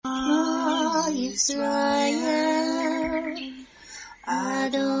Yisrael,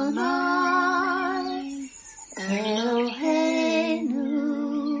 Adonai Eloheinu,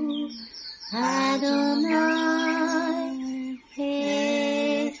 Adonai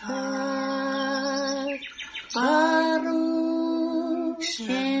Echad, Baruch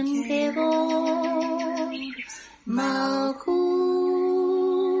Shem Kevod Malkuto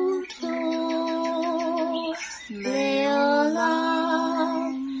Leolam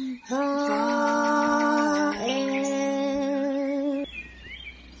Va'ed.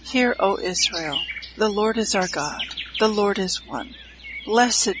 Hear, O Israel, the Lord is our God, the Lord is one.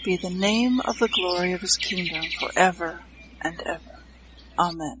 Blessed be the name of the glory of his kingdom forever and ever.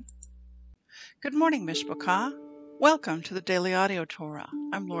 Amen. Good morning, Mishpachah. Welcome to the Daily Audio Torah.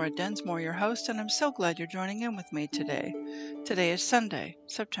 I'm Laura Densmore, your host, and I'm so glad you're joining in with me today. Today is Sunday,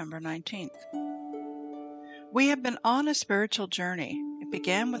 September 19th. We have been on a spiritual journey. It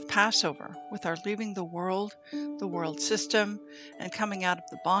began with Passover, with our leaving the world system, and coming out of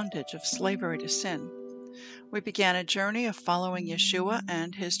the bondage of slavery to sin. We began a journey of following Yeshua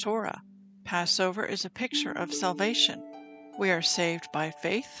and his Torah. Passover is a picture of salvation. We are saved by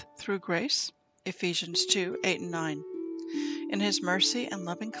faith through grace, Ephesians 2:8 and 9. In his mercy and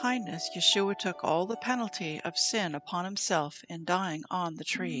loving kindness, Yeshua took all the penalty of sin upon himself in dying on the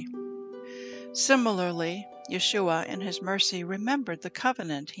tree. Similarly, Yeshua, in his mercy, remembered the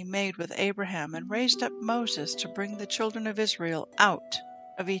covenant he made with Abraham and raised up Moses to bring the children of Israel out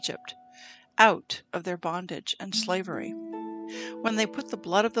of Egypt, out of their bondage and slavery. When they put the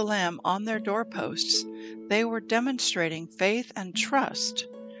blood of the Lamb on their doorposts, they were demonstrating faith and trust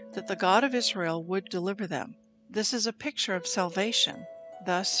that the God of Israel would deliver them. This is a picture of salvation,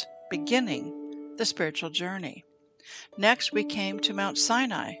 thus beginning the spiritual journey. Next, we came to Mount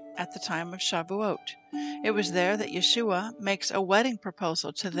Sinai at the time of Shavuot. It was there that Yeshua makes a wedding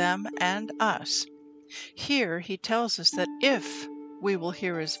proposal to them and us. Here he tells us that if we will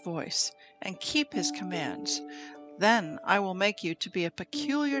hear his voice and keep his commands, then I will make you to be a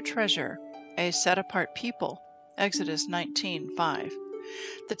peculiar treasure, a set-apart people. Exodus 19:5.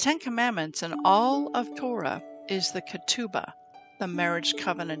 The Ten Commandments and all of Torah is the ketubah, the marriage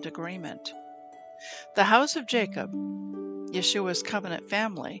covenant agreement. The house of Jacob, Yeshua's covenant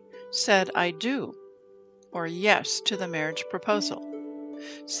family, said I do, or yes, to the marriage proposal.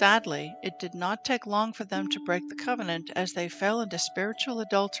 Sadly, it did not take long for them to break the covenant as they fell into spiritual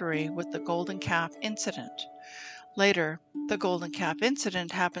adultery with the golden calf incident. Later, the golden calf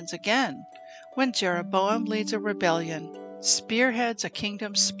incident happens again when Jeroboam leads a rebellion, spearheads a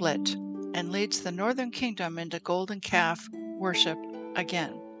kingdom split, and leads the northern kingdom into golden calf worship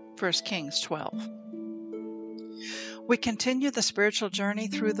again. 1 Kings 12. We continue the spiritual journey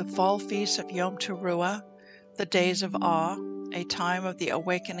through the fall feasts of Yom Teruah, the days of awe, a time of the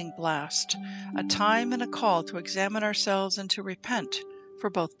awakening blast, a time and a call to examine ourselves and to repent for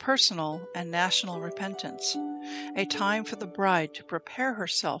both personal and national repentance, a time for the bride to prepare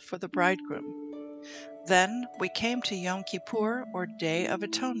herself for the bridegroom. Then we came to Yom Kippur, or Day of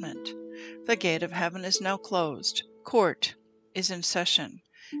Atonement. The gate of heaven is now closed, court is in session,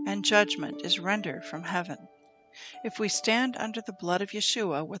 and judgment is rendered from heaven. If we stand under the blood of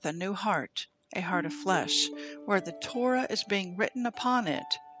Yeshua with a new heart, a heart of flesh, where the Torah is being written upon it,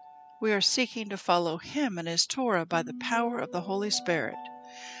 we are seeking to follow him and his Torah by the power of the Holy Spirit,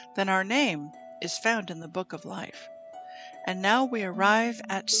 then our name is found in the book of life. And now we arrive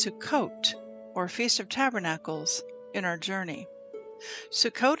at Sukkot, or Feast of Tabernacles, in our journey.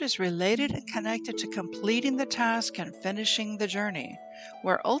 Sukkot is related and connected to completing the task and finishing the journey,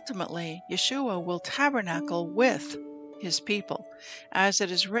 where ultimately Yeshua will tabernacle with his people, as it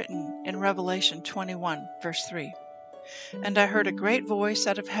is written in Revelation 21, verse 3. And I heard a great voice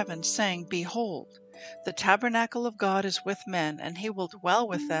out of heaven saying, Behold, the tabernacle of God is with men, and he will dwell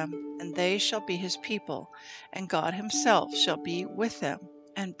with them, and they shall be his people, and God himself shall be with them,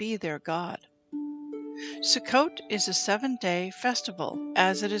 and be their God. Sukkot is a 7-day festival,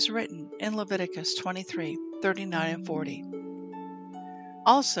 as it is written in Leviticus 23:39 and 40.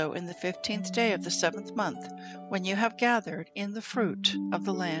 Also in the 15th day of the 7th month, when you have gathered in the fruit of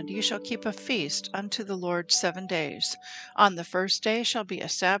the land, you shall keep a feast unto the Lord 7 days. On the 1st day shall be a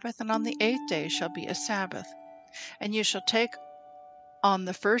Sabbath, and on the 8th day shall be a Sabbath. And you shall take on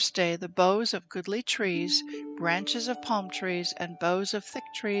the 1st day the boughs of goodly trees, branches of palm trees, and boughs of thick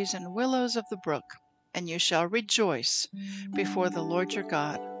trees, and willows of the brook, and you shall rejoice before the Lord your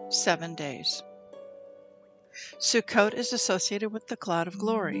God 7 days. Sukkot is associated with the cloud of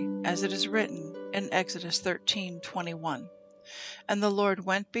glory, as it is written in Exodus 13:21. And the Lord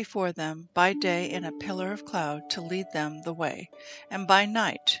went before them by day in a pillar of cloud to lead them the way, and by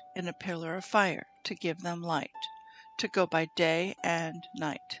night in a pillar of fire to give them light, to go by day and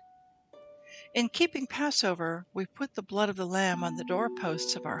night. In keeping Passover, we put the blood of the Lamb on the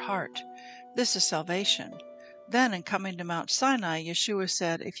doorposts of our heart. This is salvation. Then in coming to Mount Sinai, Yeshua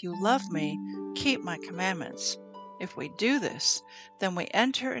said, "If you love me, keep my commandments." If we do this, then we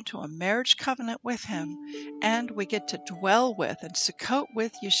enter into a marriage covenant with him, and we get to dwell with and sukkot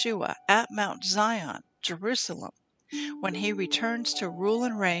with Yeshua at Mount Zion, Jerusalem, when he returns to rule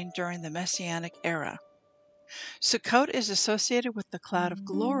and reign during the Messianic era. Sukkot is associated with the cloud of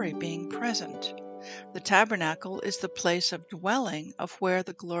glory being present. The tabernacle is the place of dwelling of where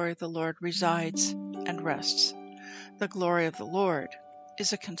the glory of the Lord resides and rests. The glory of the Lord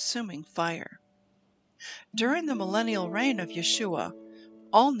is a consuming fire. During the millennial reign of Yeshua,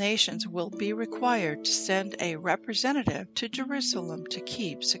 all nations will be required to send a representative to Jerusalem to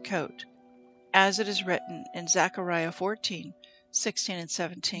keep Sukkot, as it is written in Zechariah 14:16 and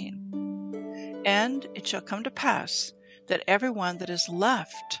 17. And it shall come to pass that everyone that is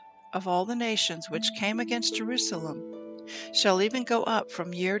left of all the nations which came against Jerusalem shall even go up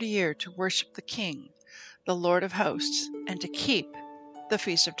from year to year to worship the King, the Lord of hosts, and to keep the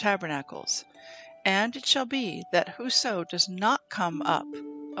Feast of Tabernacles. And it shall be that whoso does not come up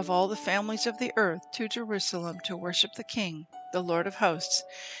of all the families of the earth to Jerusalem to worship the King, the Lord of hosts,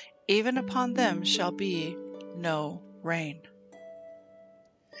 even upon them shall be no rain.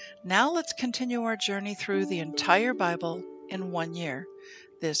 Now let's continue our journey through the entire Bible in 1 year.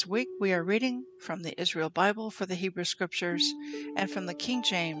 This week we are reading from the Israel Bible for the Hebrew Scriptures and from the King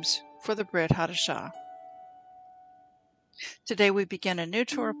James for the Brit Hadashah. Today we begin a new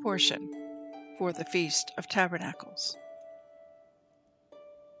Torah portion for the Feast of Tabernacles.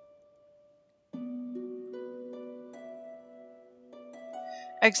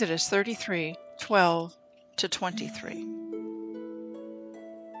 Exodus 33:12-23.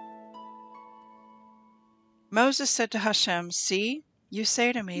 Moses said to Hashem, "See, you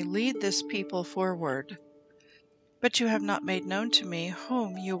say to me, lead this people forward, but you have not made known to me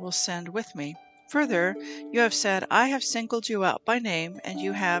whom you will send with me. Further, you have said, I have singled you out by name, and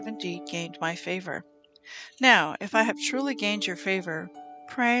you have indeed gained my favor. Now, if I have truly gained your favor,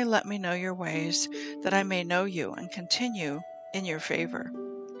 pray let me know your ways, that I may know you and continue in your favor.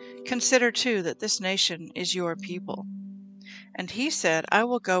 Consider too that this nation is your people." And he said, "I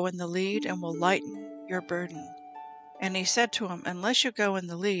will go in the lead and will lighten your burden." And he said to him, "Unless you go in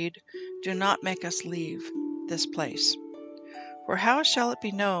the lead, do not make us leave this place. For how shall it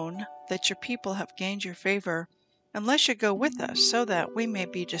be known that your people have gained your favor, unless you go with us, so that we may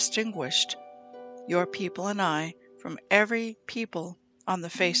be distinguished, your people and I, from every people on the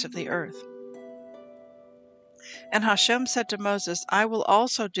face of the earth?" And Hashem said to Moses, "I will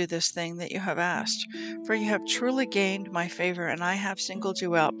also do this thing that you have asked, for you have truly gained my favor, and I have singled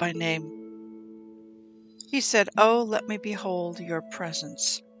you out by name." He said, "Oh, let me behold your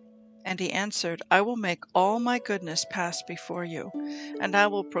presence." And he answered, "I will make all my goodness pass before you, and I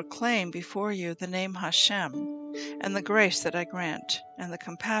will proclaim before you the name Hashem, and the grace that I grant, and the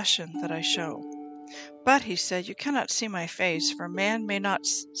compassion that I show." But he said, "You cannot see my face, for man may not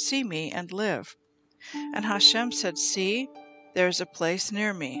see me and live." And Hashem said, "See, there is a place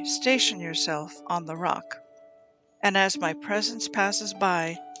near me. Station yourself on the rock. And as my presence passes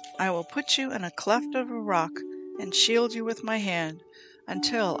by, I will put you in a cleft of a rock and shield you with my hand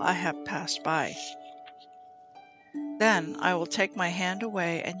until I have passed by. Then I will take my hand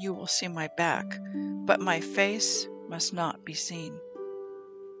away, and you will see my back, but my face must not be seen."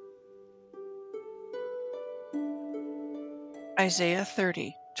 Isaiah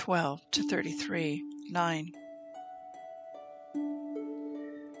 30:12-33:9.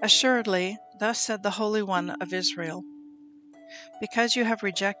 Assuredly, thus said the Holy One of Israel, because you have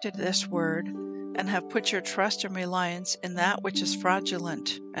rejected this word, and have put your trust and reliance in that which is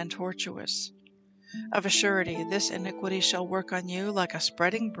fraudulent and tortuous, of a surety this iniquity shall work on you like a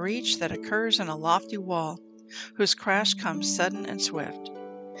spreading breach that occurs in a lofty wall, whose crash comes sudden and swift.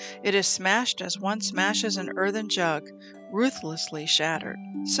 It is smashed as one smashes an earthen jug, ruthlessly shattered,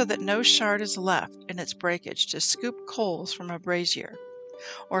 so that no shard is left in its breakage to scoop coals from a brazier,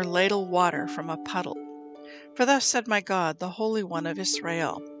 or ladle water from a puddle. For thus said my God, the Holy One of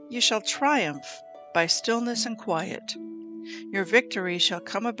Israel, you shall triumph by stillness and quiet. Your victory shall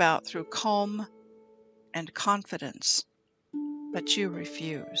come about through calm and confidence. But you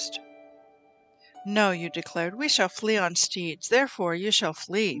refused. No, you declared, we shall flee on steeds, therefore you shall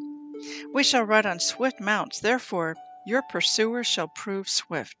flee. We shall ride on swift mounts, therefore your pursuers shall prove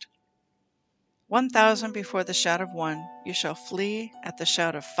swift. 1,000 before the shout of one, you shall flee at the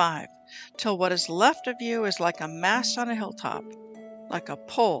shout of 5, till what is left of you is like a mast on a hilltop, like a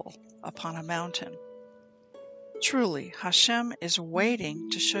pole upon a mountain. Truly, Hashem is waiting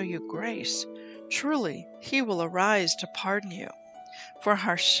to show you grace. Truly, he will arise to pardon you. For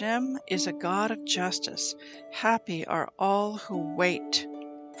Hashem is a God of justice. Happy are all who wait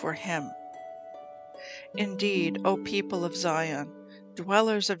for him. Indeed, O people of Zion,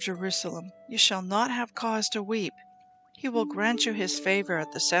 dwellers of Jerusalem, you shall not have cause to weep. He will grant you his favor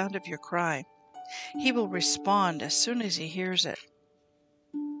at the sound of your cry. He will respond as soon as he hears it.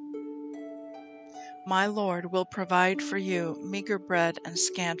 My Lord will provide for you meager bread and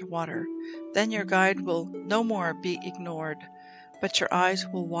scant water. Then your guide will no more be ignored, but your eyes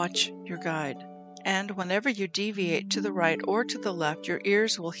will watch your guide. And whenever you deviate to the right or to the left, your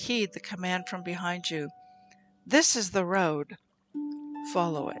ears will heed the command from behind you. This is the road.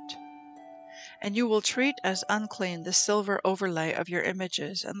 Follow it. And you will treat as unclean the silver overlay of your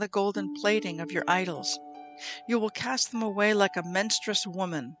images and the golden plating of your idols. You will cast them away like a menstruous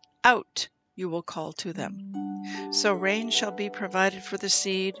woman. Out, you will call to them. So rain shall be provided for the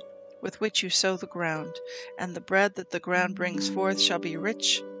seed with which you sow the ground, and the bread that the ground brings forth shall be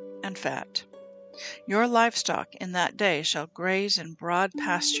rich and fat. Your livestock in that day shall graze in broad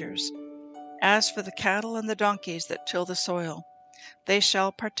pastures. As for the cattle and the donkeys that till the soil, they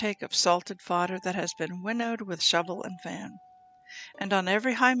shall partake of salted fodder that has been winnowed with shovel and fan. And on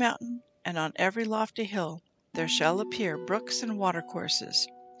every high mountain and on every lofty hill there shall appear brooks and watercourses,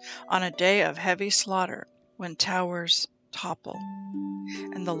 on a day of heavy slaughter, when towers topple.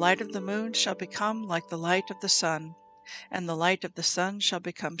 And the light of the moon shall become like the light of the sun, and the light of the sun shall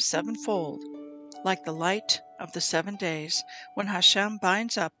become sevenfold, like the light of the 7 days, when Hashem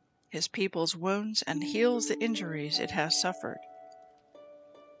binds up his people's wounds and heals the injuries it has suffered.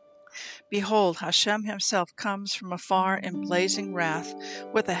 Behold, Hashem himself comes from afar in blazing wrath,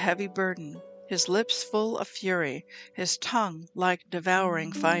 with a heavy burden, his lips full of fury, his tongue like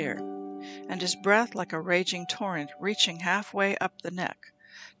devouring fire, and his breath like a raging torrent reaching halfway up the neck,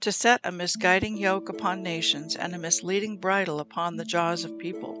 to set a misguiding yoke upon nations and a misleading bridle upon the jaws of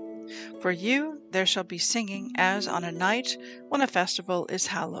people. For you there shall be singing as on a night when a festival is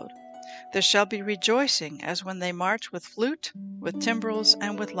hallowed. There shall be rejoicing as when they march with flute, with timbrels,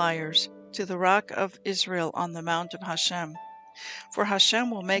 and with lyres, to the rock of Israel on the mount of Hashem. For Hashem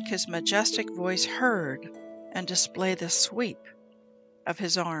will make his majestic voice heard, and display the sweep of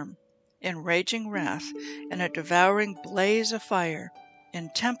his arm, in raging wrath, in a devouring blaze of fire, in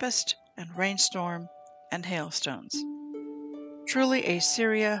tempest and rainstorm and hailstones. Truly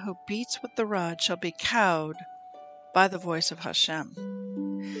Assyria, who beats with the rod, shall be cowed by the voice of Hashem.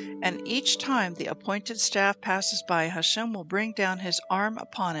 And each time the appointed staff passes by, Hashem will bring down his arm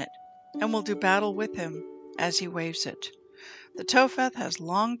upon it, and will do battle with him as he waves it. The Topheth has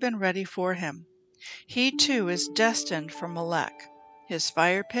long been ready for him. He too is destined for Molech. His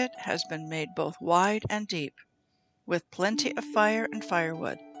fire pit has been made both wide and deep, with plenty of fire and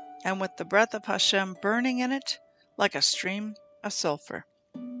firewood, and with the breath of Hashem burning in it like a stream of sulfur.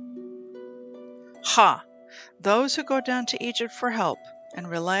 Ha! Those who go down to Egypt for help and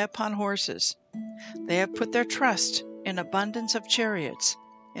rely upon horses. They have put their trust in abundance of chariots,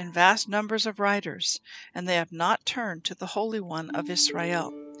 in vast numbers of riders, and they have not turned to the Holy One of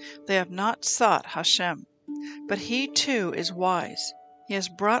Israel. They have not sought Hashem. But he too is wise. He has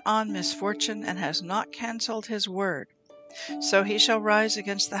brought on misfortune and has not cancelled his word. So he shall rise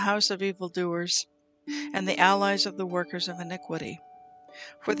against the house of evildoers and the allies of the workers of iniquity.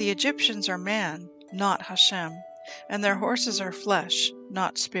 For the Egyptians are man, not Hashem, and their horses are flesh,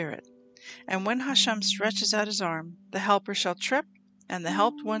 not spirit. And when Hashem stretches out his arm, the helper shall trip, and the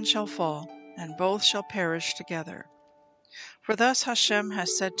helped one shall fall, and both shall perish together. For thus Hashem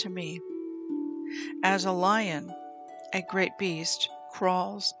has said to me, as a lion, a great beast,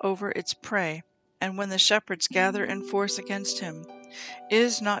 crawls over its prey, and when the shepherds gather in force against him,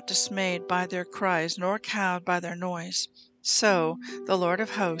 is not dismayed by their cries, nor cowed by their noise, so the Lord of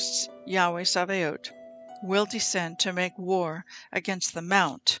hosts, Yahweh Sabaoth, will descend to make war against the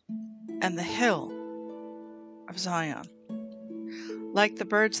mount and the hill of Zion. Like the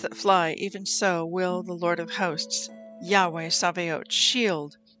birds that fly, even so will the Lord of hosts, Yahweh Sabaoth,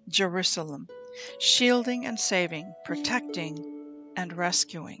 shield Jerusalem, shielding and saving, protecting and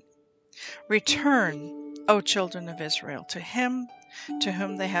rescuing. Return, O children of Israel, to him to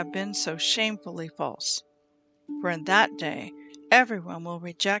whom they have been so shamefully false. For in that day everyone will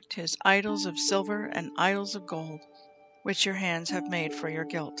reject his idols of silver and idols of gold, which your hands have made for your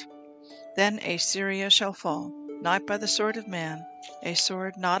guilt. Then Assyria shall fall, not by the sword of man, A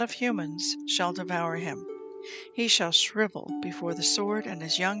sword not of humans shall devour him. He shall shrivel before the sword, and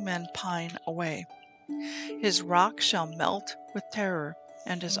his young men pine away. His rock shall melt with terror,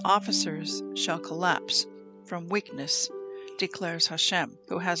 and his officers shall collapse from weakness, declares Hashem,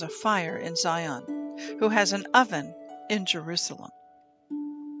 who has a fire in Zion, who has an oven in Jerusalem.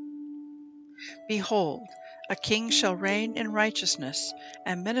 Behold, a king shall reign in righteousness,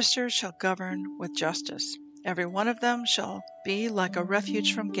 and ministers shall govern with justice. Every one of them shall be like a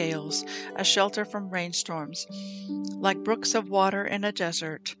refuge from gales, a shelter from rainstorms, like brooks of water in a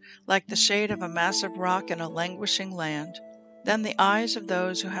desert, like the shade of a massive rock in a languishing land. Then the eyes of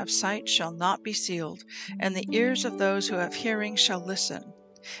those who have sight shall not be sealed, and the ears of those who have hearing shall listen.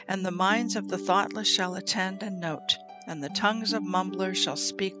 And the minds of the thoughtless shall attend and note, and the tongues of mumblers shall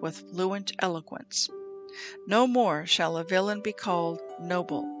speak with fluent eloquence. No more shall a villain be called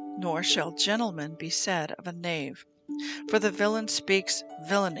noble, nor shall gentleman be said of a knave. For the villain speaks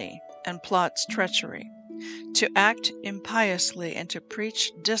villainy and plots treachery, to act impiously and to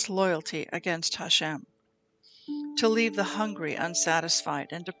preach disloyalty against Hashem, to leave the hungry unsatisfied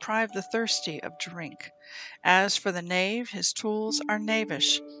and deprive the thirsty of drink. As for the knave, his tools are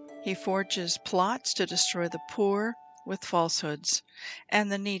knavish. He forges plots to destroy the poor with falsehoods, and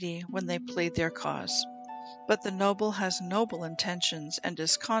the needy when they plead their cause. But the noble has noble intentions and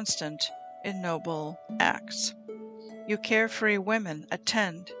is constant in noble acts. You carefree women,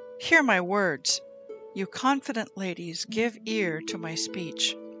 attend, hear my words. You confident ladies, give ear to my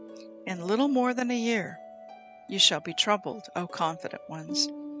speech. In little more than a year you shall be troubled, O confident ones,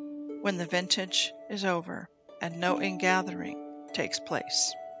 when the vintage is over and no ingathering takes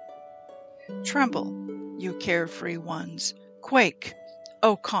place. Tremble, you carefree ones, quake,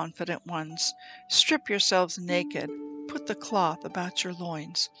 O confident ones, strip yourselves naked, put the cloth about your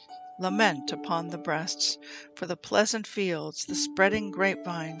loins, lament upon the breasts, for the pleasant fields, the spreading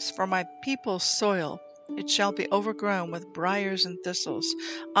grapevines, for my people's soil, it shall be overgrown with briars and thistles,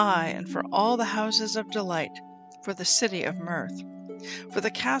 aye, and for all the houses of delight, for the city of mirth. For the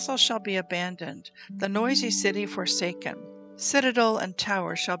castle shall be abandoned, the noisy city forsaken. Citadel and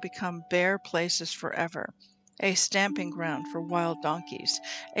tower shall become bare places forever, a stamping ground for wild donkeys,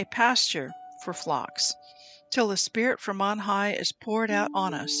 a pasture for flocks, till the Spirit from on high is poured out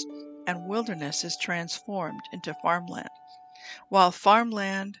on us, and wilderness is transformed into farmland, while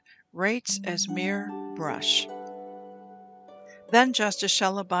farmland rates as mere brush. Then justice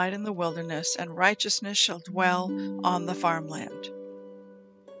shall abide in the wilderness, and righteousness shall dwell on the farmland.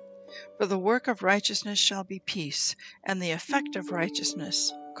 For the work of righteousness shall be peace, and the effect of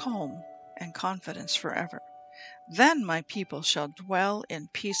righteousness calm and confidence forever. Then my people shall dwell in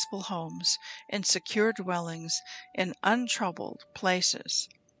peaceful homes, in secure dwellings, in untroubled places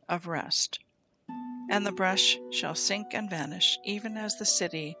of rest. And the brush shall sink and vanish, even as the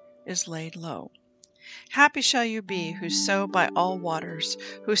city is laid low. Happy shall you be who sow by all waters,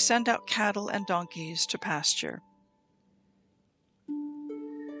 who send out cattle and donkeys to pasture.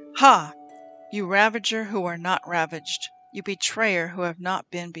 Ha! You ravager who are not ravaged, you betrayer who have not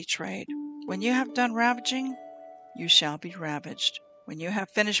been betrayed. When you have done ravaging, you shall be ravaged. When you have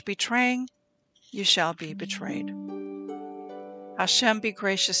finished betraying, you shall be betrayed. Hashem be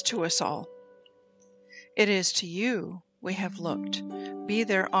gracious to us all. It is to you we have looked. Be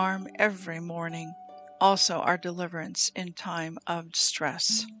their arm every morning, also our deliverance in time of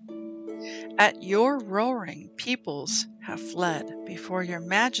distress. At your roaring, peoples have fled. Before your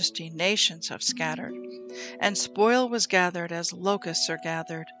majesty, nations have scattered. And spoil was gathered as locusts are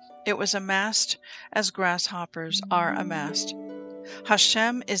gathered. It was amassed as grasshoppers are amassed.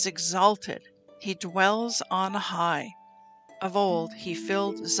 Hashem is exalted. He dwells on high. Of old he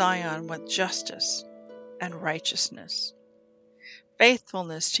filled Zion with justice and righteousness.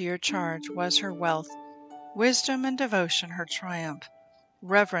 Faithfulness to your charge was her wealth. Wisdom and devotion her triumph.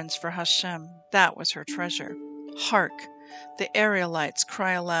 Reverence for Hashem, that was her treasure. Hark! The Arielites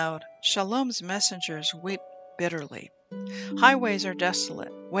cry aloud. Shalom's messengers weep bitterly. Highways are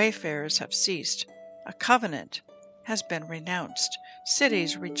desolate. Wayfarers have ceased. A covenant has been renounced.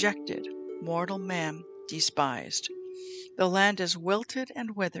 Cities rejected. Mortal man despised. The land is wilted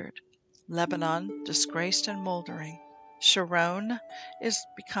and withered. Lebanon disgraced and moldering. Sharon is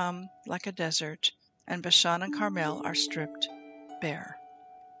become like a desert, and Bashan and Carmel are stripped bare.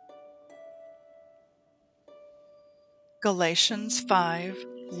 Galatians 5,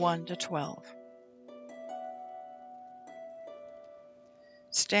 1-12.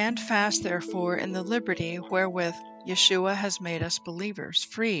 Stand fast, therefore, in the liberty wherewith Yeshua has made us believers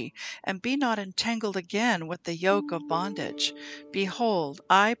free, and be not entangled again with the yoke of bondage. Behold,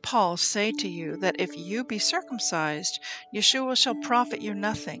 I, Paul, say to you that if you be circumcised, Yeshua shall profit you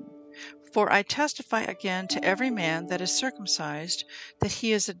nothing. For I testify again to every man that is circumcised, that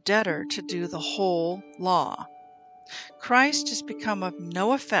he is a debtor to do the whole law. Christ is become of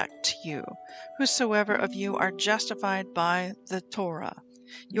no effect to you. Whosoever of you are justified by the Torah,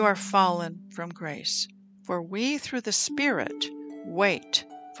 you are fallen from grace. For we through the Spirit wait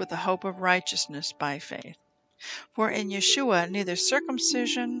for the hope of righteousness by faith. For in Yeshua neither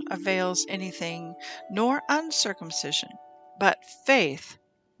circumcision avails anything, nor uncircumcision, but faith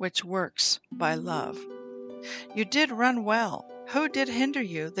which works by love. You did run well. Who did hinder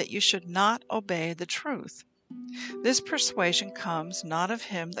you that you should not obey the truth? This persuasion comes not of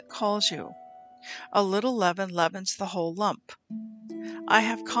him that calls you. A little leaven leavens the whole lump. I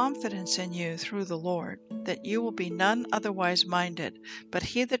have confidence in you through the Lord, that you will be none otherwise minded, but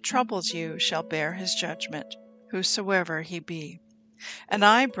he that troubles you shall bear his judgment, whosoever he be. And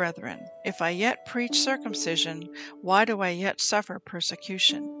I, brethren, if I yet preach circumcision, why do I yet suffer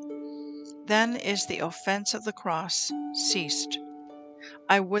persecution? Then is the offense of the cross ceased.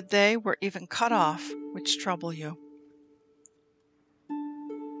 I would they were even cut off which trouble you.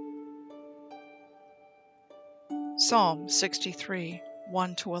 Psalm 63,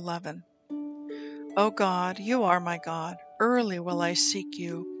 1-11. O God, you are my God. Early will I seek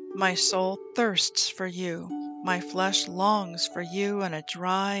you. My soul thirsts for you. My flesh longs for you in a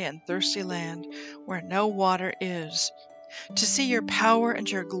dry and thirsty land where no water is, to see your power and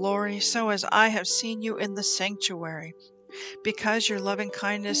your glory, so as I have seen you in the sanctuary. Because your loving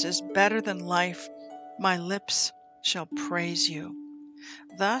kindness is better than life, my lips shall praise you.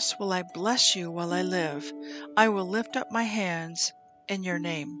 Thus will I bless you while I live. I will lift up my hands in your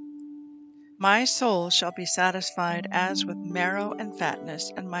name. My soul shall be satisfied as with marrow and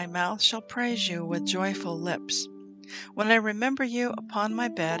fatness, and my mouth shall praise you with joyful lips. When I remember you upon my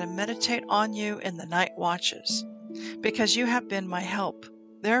bed and meditate on you in the night watches, because you have been my help.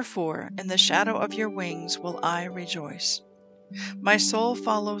 Therefore, in the shadow of your wings will I rejoice. My soul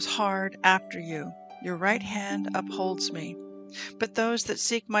follows hard after you. Your right hand upholds me. But those that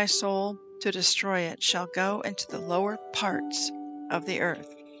seek my soul to destroy it shall go into the lower parts of the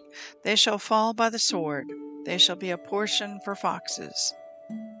earth. They shall fall by the sword. They shall be a portion for foxes.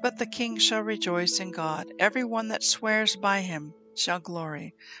 But the king shall rejoice in God. Every one that swears by him shall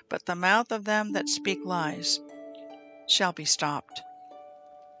glory. But the mouth of them that speak lies shall be stopped.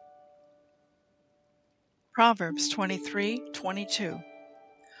 Proverbs 23:22.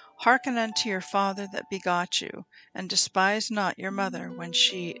 Hearken unto your father that begot you, and despise not your mother when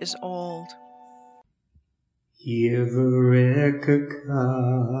she is old. Yevrekka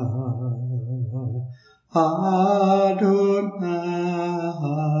Adonai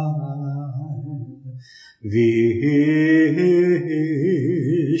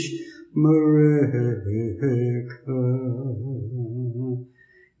Vish Mereka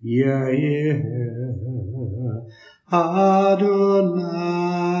Yair Adonai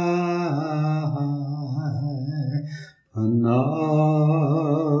Panavilaka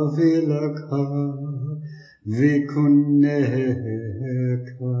Vikuneka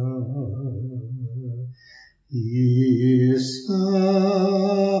Isa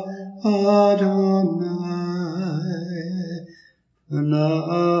Adonai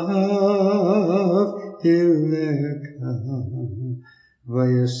Panav Ileka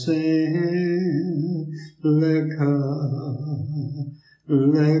Vayasem Leka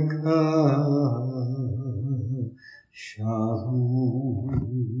Leka Shalom.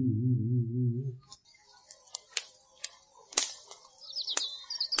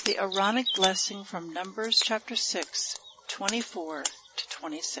 The Aaronic blessing from Numbers chapter 6,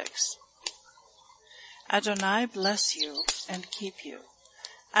 24-26. Adonai bless you and keep you.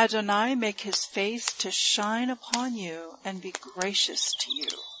 Adonai make his face to shine upon you and be gracious to you.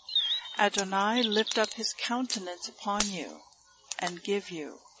 Adonai lift up his countenance upon you and give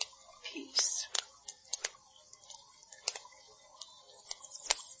you peace.